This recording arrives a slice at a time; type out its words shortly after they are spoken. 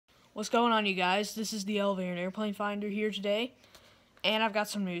What's going on, you guys? This is the Elevator and Airplane Finder here today, and I've got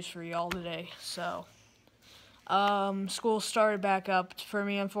some news for you all today. School started back up for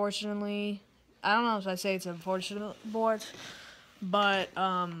me, unfortunately. I don't know if I say it's unfortunate, but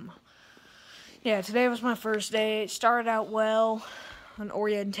yeah, today was my first day. It started out well, an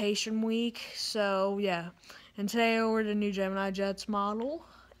orientation week, so yeah. And today I ordered a new Gemini Jets model,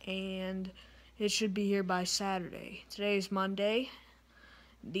 and it should be here by Saturday. Today is Monday,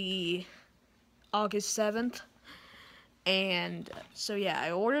 the August 7th, and so yeah, I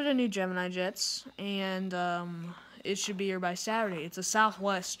ordered a new Gemini Jets, and it should be here by Saturday. It's a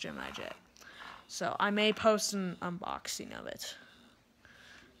Southwest Gemini Jet, so I may post an unboxing of it.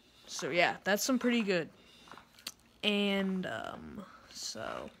 So yeah, that's some pretty good. And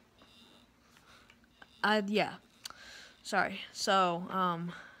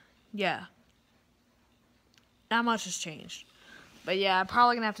yeah, not much has changed. But yeah, I'm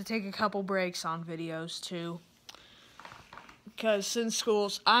probably going to have to take a couple breaks on videos too. Because since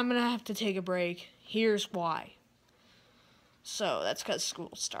I'm going to have to take a break. Here's why. So that's because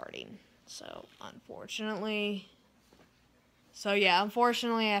school's starting. Unfortunately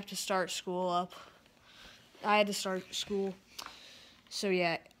I have to start school up. I had to start school. So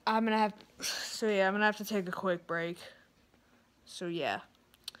yeah, I'm going to have to take a quick break. So yeah.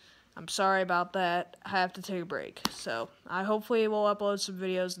 I'm sorry about that. I have to take a break. So, I hopefully will upload some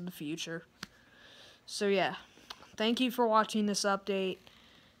videos in the future. So, yeah. Thank you for watching this update.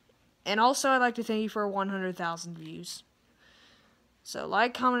 And also, I'd like to thank you for 100,000 views. So,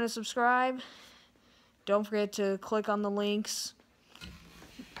 like, comment, and subscribe. Don't forget to click on the links.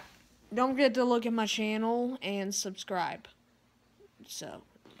 Don't forget to look at my channel and subscribe. So,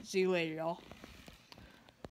 see you later, y'all.